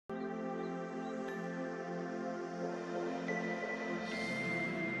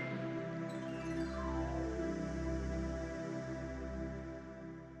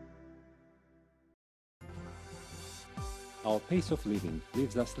Our pace of living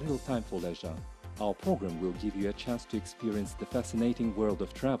leaves us little time for leisure. Our program will give you a chance to experience the fascinating world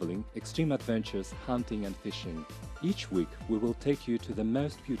of traveling, extreme adventures, hunting and fishing. Each week we will take you to the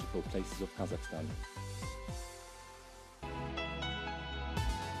most beautiful places of Kazakhstan.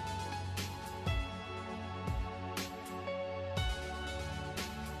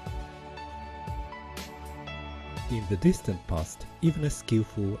 In the distant past, even a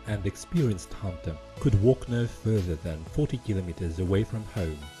skillful and experienced hunter could walk no further than 40 kilometers away from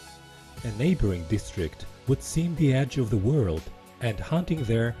home. A neighboring district would seem the edge of the world, and hunting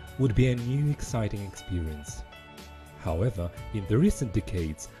there would be a new exciting experience. However, in the recent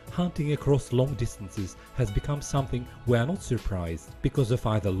decades, hunting across long distances has become something we are not surprised because of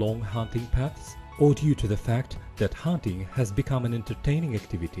either long hunting paths or due to the fact that hunting has become an entertaining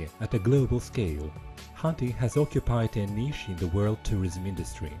activity at a global scale. Hunting has occupied a niche in the world tourism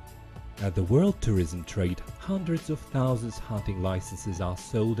industry. At the world tourism trade, hundreds of thousands of hunting licenses are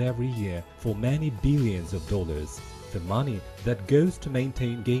sold every year for many billions of dollars, the money that goes to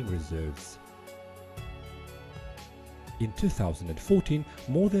maintain game reserves. In 2014,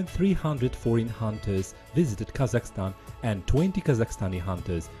 more than 300 foreign hunters visited Kazakhstan and 20 Kazakhstani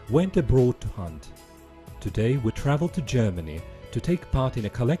hunters went abroad to hunt. Today we travel to Germany to take part in a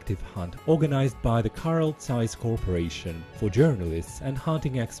collective hunt organized by the Carl Zeise Corporation for journalists and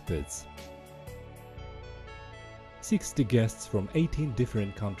hunting experts. 60 guests from 18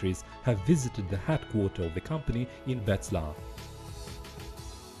 different countries have visited the headquarter of the company in Vetslar.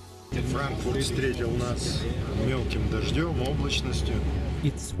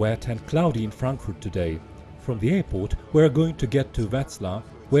 It's wet and cloudy in Frankfurt today. From the airport, we're going to get to Vetslar,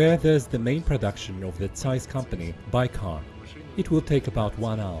 where there's the main production of the Zeiss company by car. It will take about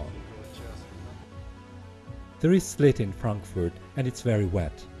 1 hour. There is sleet in Frankfurt and it's very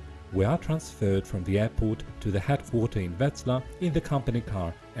wet. We are transferred from the airport to the headquarter in Vetslar in the company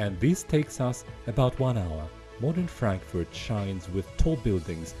car, and this takes us about 1 hour. Modern Frankfurt shines with tall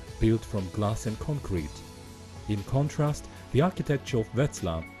buildings built from glass and concrete. In contrast, the architecture of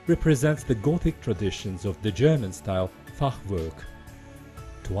Vetslar represents the Gothic traditions of the German-style Fachwerk.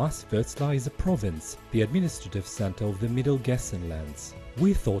 To us, Vetslar is a province, the administrative center of the Middle Gessen lands.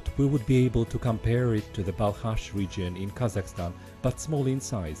 We thought we would be able to compare it to the Balkhash region in Kazakhstan, but small in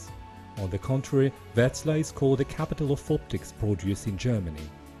size. On the contrary, Vetslar is called the capital of optics produce in Germany.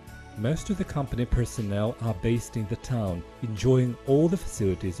 Most of the company personnel are based in the town, enjoying all the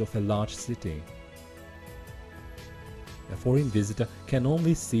facilities of a large city. A foreign visitor can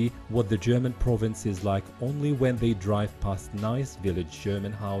only see what the German province is like only when they drive past nice village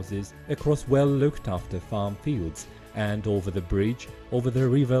German houses, across well-looked-after farm fields, and over the bridge over the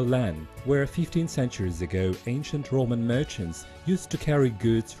river Lahn, where 15 centuries ago ancient Roman merchants used to carry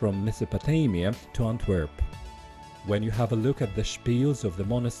goods from Mesopotamia to Antwerp. When you have a look at the spires of the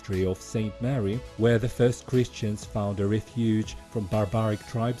monastery of St. Mary, where the first Christians found a refuge from barbaric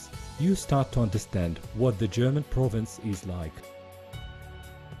tribes, you start to understand what the German province is like.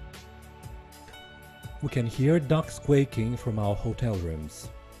 We can hear ducks quaking from our hotel rooms.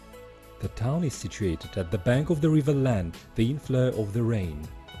 The town is situated at the bank of the river Lahn, the inflow of the rain.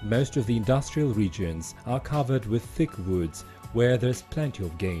 Most of the industrial regions are covered with thick woods, where there's plenty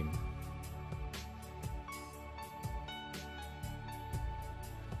of game.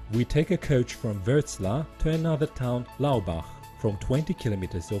 We take a coach from Vetslar to another town, Laubach, from 20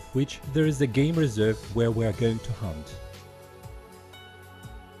 kilometers of which there is a game reserve where we are going to hunt.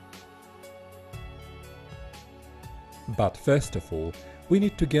 But first of all, we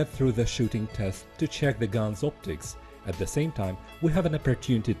need to get through the shooting test to check the gun's optics. At the same time, we have an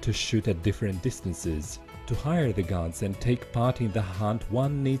opportunity to shoot at different distances. To hire the guns and take part in the hunt,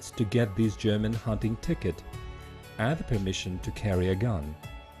 one needs to get this German hunting ticket and the permission to carry a gun.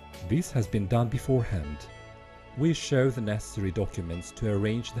 This has been done beforehand. We show the necessary documents to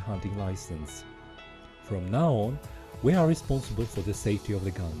arrange the hunting license. From now on, we are responsible for the safety of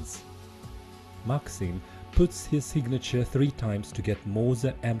the guns. Maxim puts his signature 3 times to get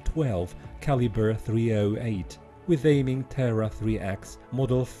Moser M12 caliber 308 with aiming Terra 3X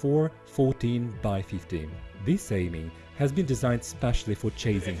model 414x50. This aiming has been designed specially for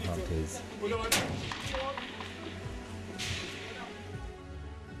chasing hunters.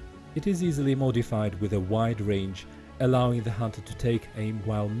 It is easily modified with a wide range, allowing the hunter to take aim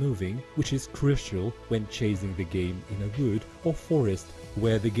while moving, which is crucial when chasing the game in a wood or forest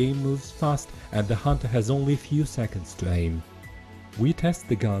where the game moves fast and the hunter has only a few seconds to aim. We test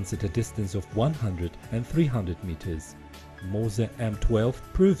the guns at a distance of 100 and 300 meters. Moser M12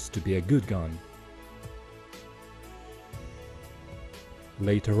 proves to be a good gun.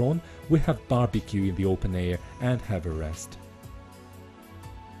 Later on, we have barbecue in the open air and have a rest.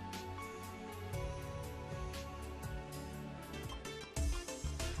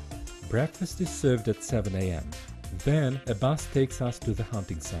 Breakfast is served at 7 a.m. Then a bus takes us to the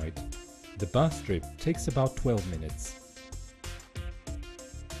hunting site. The bus trip takes about 12 minutes.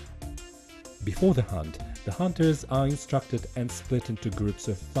 Before the hunt, the hunters are instructed and split into groups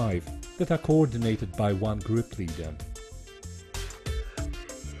of 5 that are coordinated by one group leader.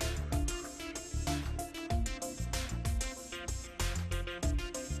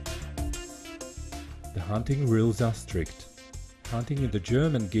 The hunting rules are strict. Hunting in the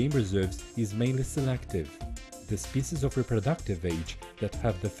German game reserves is mainly selective. The species of reproductive age that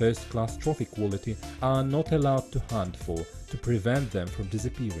have the first-class trophy quality are not allowed to hunt for to prevent them from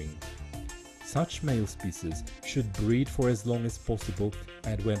disappearing. Such male species should breed for as long as possible,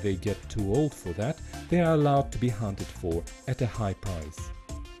 and when they get too old for that, they are allowed to be hunted for at a high price.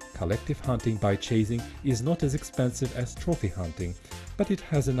 Collective hunting by chasing is not as expensive as trophy hunting, but it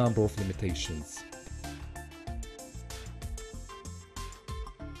has a number of limitations.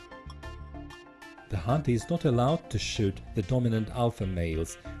 The hunter is not allowed to shoot the dominant alpha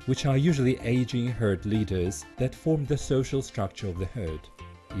males, which are usually aging herd leaders that form the social structure of the herd.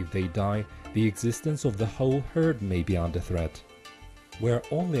 If they die, the existence of the whole herd may be under threat. We are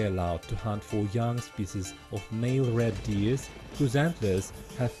only allowed to hunt for young species of male red deers whose antlers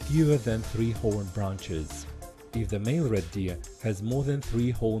have fewer than 3 horn branches. If the male red deer has more than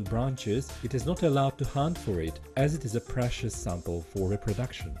 3 horn branches, it is not allowed to hunt for it, as it is a precious sample for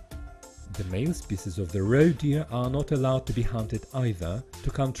reproduction. The male species of the roe deer are not allowed to be hunted either.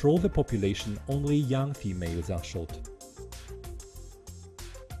 To control the population, only young females are shot.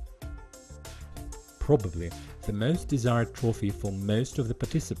 Probably the most desired trophy for most of the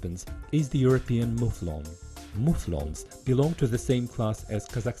participants is the European mouflon. Mouflons belong to the same class as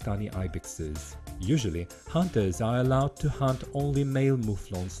Kazakhstani ibexes. Usually, hunters are allowed to hunt only male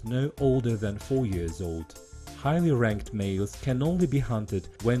mouflons no older than 4 years old. Highly ranked males can only be hunted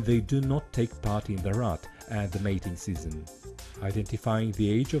when they do not take part in the rut and the mating season. Identifying the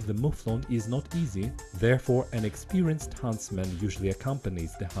age of the mouflon is not easy, therefore an experienced huntsman usually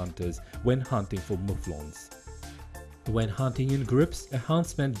accompanies the hunters when hunting for mouflons. When hunting in groups, a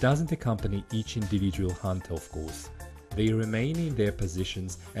huntsman doesn't accompany each individual hunter, of course. They remain in their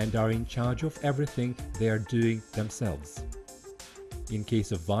positions and are in charge of everything they are doing themselves. In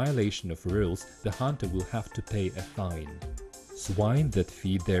case of violation of rules, the hunter will have to pay a fine. Swine that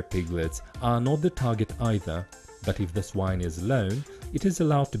feed their piglets are not the target either, but if the swine is alone, it is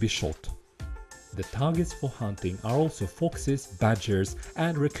allowed to be shot. The targets for hunting are also foxes, badgers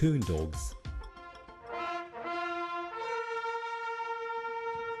and raccoon dogs.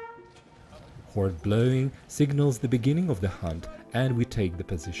 Horn blowing signals the beginning of the hunt, and we take the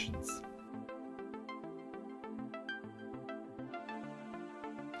positions.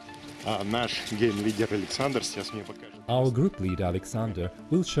 Our group leader Alexander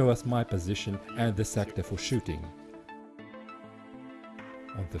will show us my position and the sector for shooting.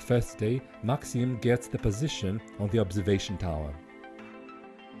 On the first day, Maxim gets the position on the observation tower.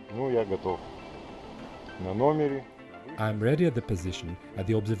 I'm ready at the position at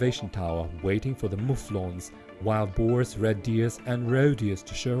the observation tower, waiting for the mouflons, wild boars, red deers and roe deers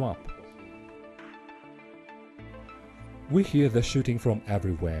to show up. We hear the shooting from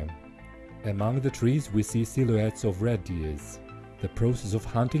everywhere. Among the trees we see silhouettes of red deers. The process of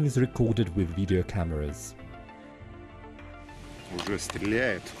hunting is recorded with video cameras.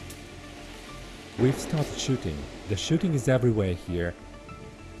 We've started shooting. The shooting is everywhere here.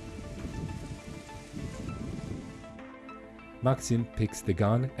 Maxim picks the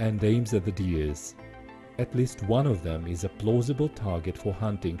gun and aims at the deers. At least one of them is a plausible target for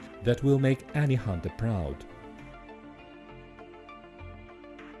hunting that will make any hunter proud.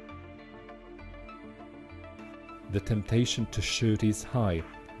 The temptation to shoot is high,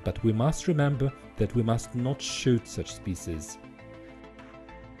 but we must remember that we must not shoot such species.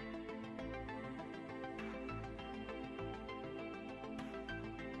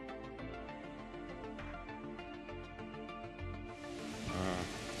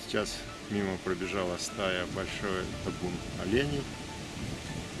 Сейчас мимо пробежала стая, большой табун оленей.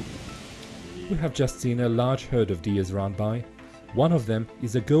 We have just seen a large herd of deers run by. One of them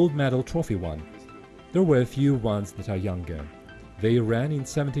is a gold medal trophy one. There were a few ones that are younger. They ran in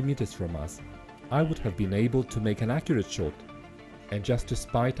 70 meters from us. I would have been able to make an accurate shot. And just to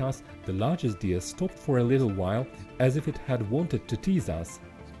spite us, the largest deer stopped for a little while, as if it had wanted to tease us.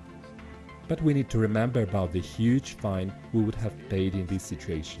 But we need to remember about the huge fine we would have paid in this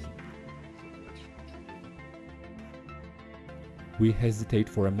situation. We hesitate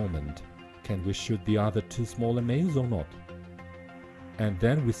for a moment. Can we shoot the other two smaller males or not? And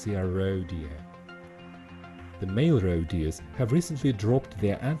then we see a roe deer. The male roe deers have recently dropped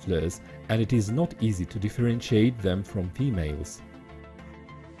their antlers, and it is not easy to differentiate them from females.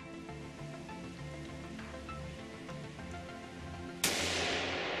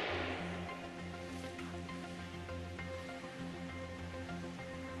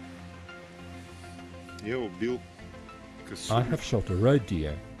 I have shot a roe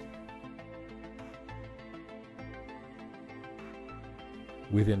deer.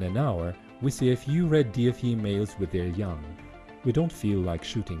 Within an hour, we see a few red deer females with their young. We don't feel like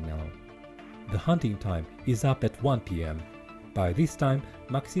shooting now. The hunting time is up at 1 p.m. By this time,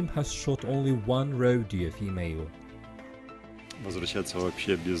 Maxim has shot only one roe deer female. Возвращаться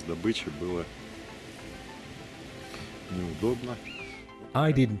вообще без добычи было неудобно.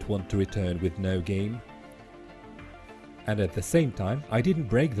 I didn't want to return with no game. And at the same time, I didn't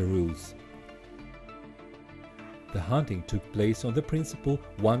break the rules. The hunting took place on the principle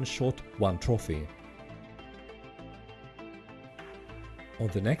one shot, one trophy. On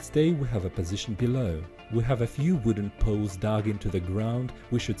the next day we have a position below. We have a few wooden poles dug into the ground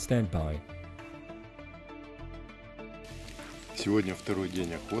we should stand by. Сегодня второй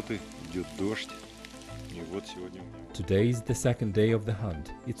день охоты, идет дождь. И вот сегодня... Today is the second day of the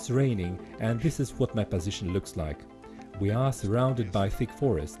hunt. It's raining, and this is what my position looks like. We are surrounded by thick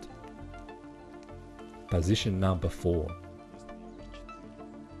forest. Position number 4.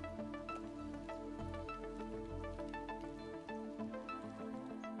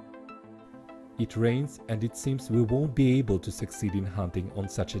 It rains, and it seems we won't be able to succeed in hunting on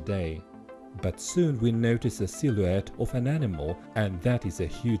such a day. But soon we notice a silhouette of an animal, and that is a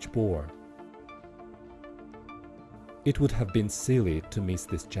huge boar. It would have been silly to miss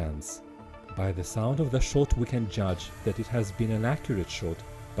this chance. By the sound of the shot we can judge that it has been an accurate shot,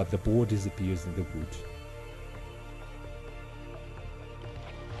 but the boar disappears in the wood.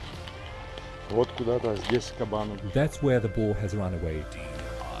 Вот куда-то здесь кабан. That's where the boar has run away.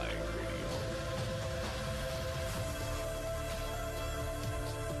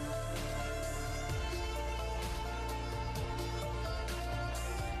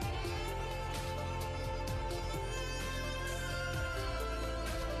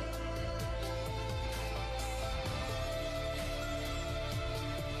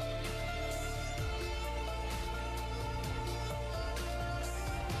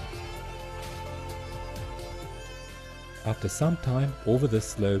 After some time, over the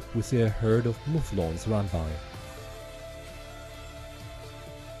slope we see a herd of mouflons run by.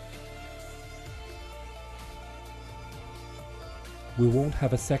 We won't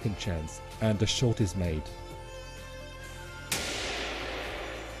have a second chance, and the shot is made.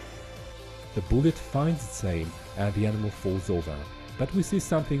 The bullet finds its aim, and the animal falls over. But we see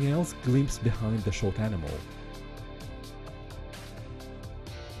something else glimpse behind the shot animal.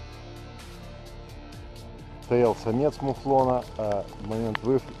 Стоял самец муфлона, а в момент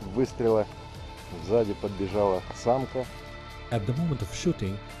выстрела сзади подбежала самка. At the moment of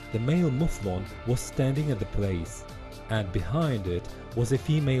shooting, the male mouflon was standing at the place, and behind it was a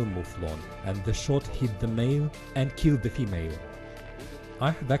female mouflon, and the shot hit the male and killed the female.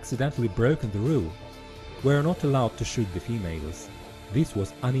 I have accidentally broken the rule. We are not allowed to shoot the females. This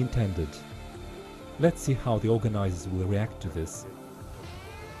was unintended. Let's see how the organizers will react to this.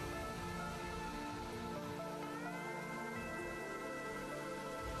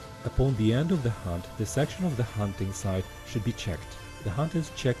 Upon the end of the hunt, the section of the hunting site should be checked. The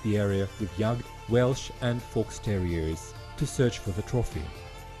hunters check the area with Jagd, Welsh and Fox Terriers to search for the trophy.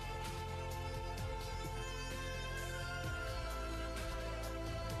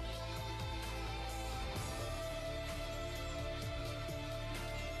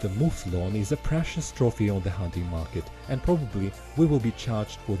 The mouflon is a precious trophy on the hunting market, and probably we will be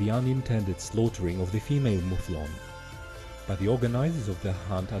charged for the unintended slaughtering of the female mouflon. But the organizers of the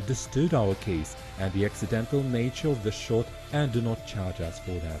hunt understood our case and the accidental nature of the shot and do not charge us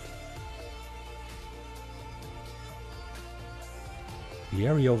for that. The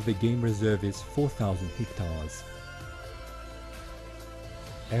area of the game reserve is 4,000 hectares.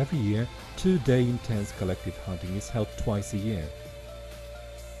 Every year, 2-day intense collective hunting is held twice a year.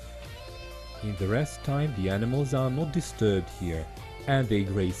 In the rest time, the animals are not disturbed here and they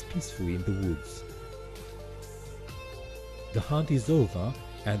graze peacefully in the woods. The hunt is over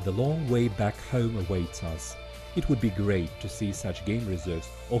and the long way back home awaits us. It would be great to see such game reserves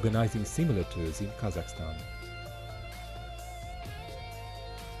organizing similar tours in Kazakhstan.